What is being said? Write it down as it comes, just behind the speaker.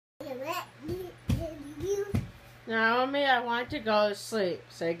Naomi, I want to go to sleep.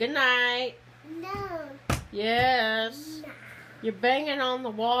 Say goodnight. No. Yes. No. You're banging on the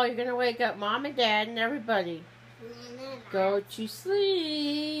wall. You're going to wake up Mom and Dad and everybody. No. Go to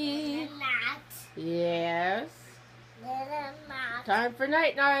sleep. Not. Yes. Not. Time for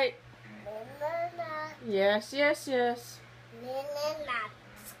night-night. Not. Yes, yes, yes. Not.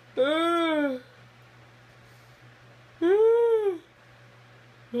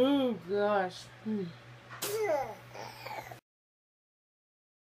 Oh, gosh.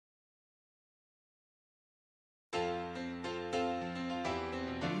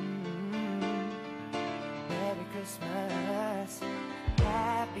 Merry Christmas,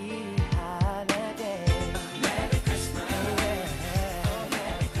 happy holiday. Merry Christmas,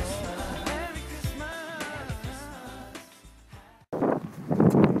 Merry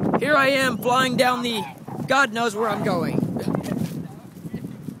Christmas. Here I am flying down the God knows where I'm going.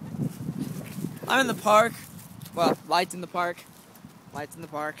 I'm in the park. Well, lights in the park. Lights in the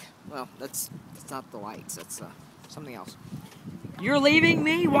park. Well, that's not the lights. That's something else. You're leaving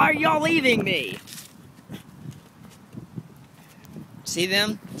me? Why are y'all leaving me? See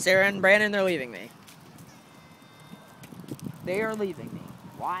them? Sarah and Brandon, they're leaving me. They are leaving me.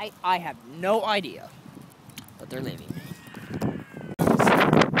 Why? I have no idea. But they're leaving me.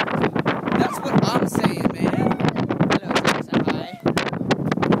 That's what I'm saying, man. Hello, say hi.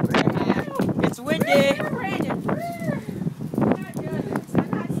 It's windy.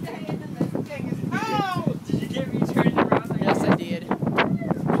 Did you get me turning around? Yes, I did.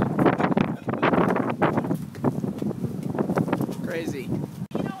 Crazy.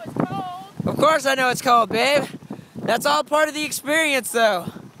 You know it's cold. Of course I know it's cold, babe. That's all part of the experience, though.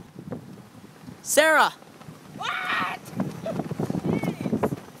 Sarah. What?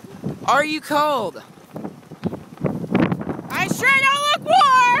 Are you cold? I sure don't look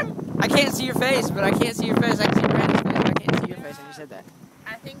warm. I can't see your face, but I can't see your face. I can see Brandon's face, but I can't see your face when you said that.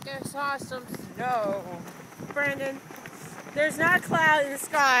 I think I saw some snow. Brandon, there's not a cloud in the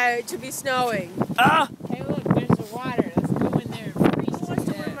sky to be snowing. Ah! Hey, look, there's the water. Let's go in there and freeze Who wants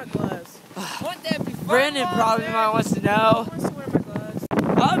to wear my gloves? Wouldn't that be fun? Brandon probably might wants to Who know. wants to wear my gloves?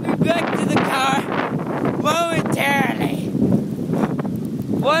 I'll be back to the car momentarily.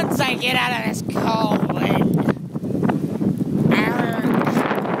 Once I get out of this cold wind. Arrgh.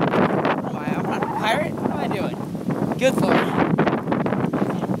 Am I not a pirate? What am I doing? Good Lord.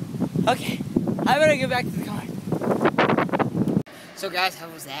 Okay, I better get back to the car. So guys, how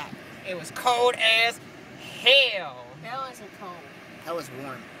was that? It was cold as hell. Hell isn't cold. That was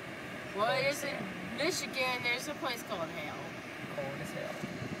warm. Well, it is in Michigan. There's a place called Hell. Cold as hell.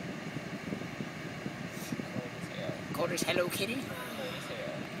 Cold as hell. Cold as Hello Kitty? Cold as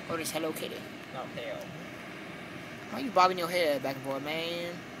hell. Cold as Hello Kitty. Not hell. Why you bobbing your head back and forth,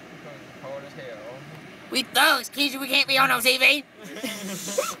 man? Cold as hell. We thugs, kids, we can't be on no TV.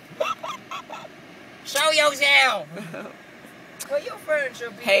 Show yourself. Well, your furniture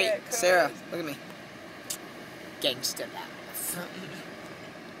be Hey, that cuz. Sarah, look at me. Gangsta life.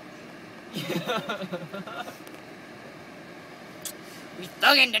 We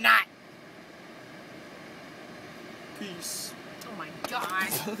thugging tonight. Peace. Oh my God.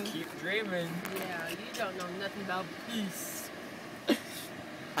 Keep dreaming. Yeah, you don't know nothing about peace.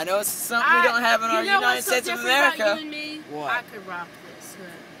 I know it's something we don't have in our United States of America. About you and me? What? I could rock this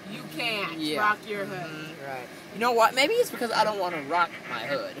hood. You can't Yeah. rock your hood. Right. You know what? Maybe it's because I don't want to rock my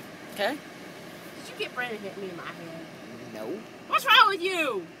hood. Okay? Did you get Brandon hit me in my head? No. What's wrong with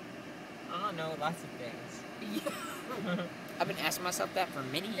you? I don't know, lots of things. I've been asking myself that for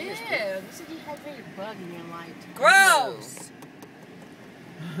many years. Ew, you said you had very bug in your light. Gross!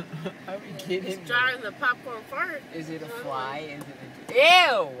 Are we He's kidding? driving the popcorn fart. Is it a fly? Is it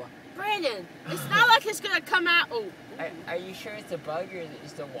a... Ew! Brandon, it's not like it's gonna come out. Oh, Are you sure it's a bug or is it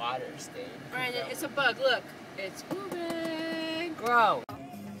just a water stain? Brandon, it's a bug. Look, it's moving. Gross.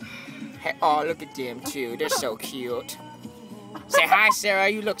 Hey, oh, look at them too. They're so cute. Say hi, Sarah.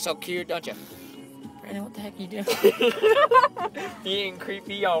 You look so cute, don't you? Brandon, what the heck are you doing? He ain't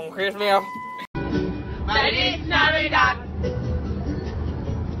creepy on Christmas. Feliz Navidad.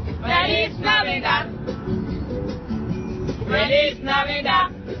 Feliz Navidad. Feliz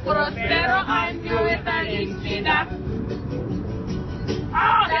Navidad. Prospero año y felicidad.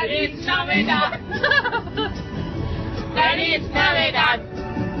 Feliz Navidad. Feliz Navidad.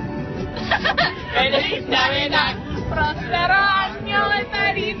 Feliz Navidad. Prospero año y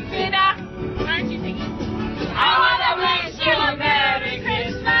felicidad. Aren't you singing? I wanna wish you a Merry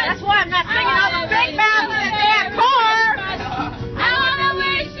Christmas. That's why I'm not singing all the big mouths in that car. I wanna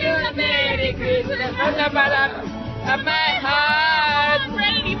wish you a Merry Christmas from the bottom of my heart.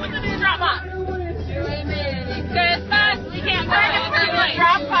 Brandon, you put them in the drop box. I wish you a Merry Christmas.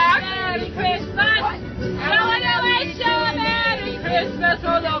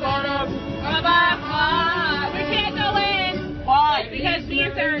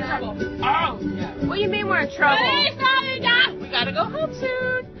 trouble. Oh, yeah. What do you mean we're in trouble? Daddy, salida! We gotta go home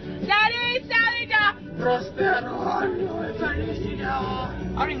soon. Daddy, salida! Prospero año y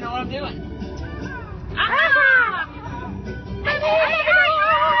felicidad. I don't even know what I'm doing.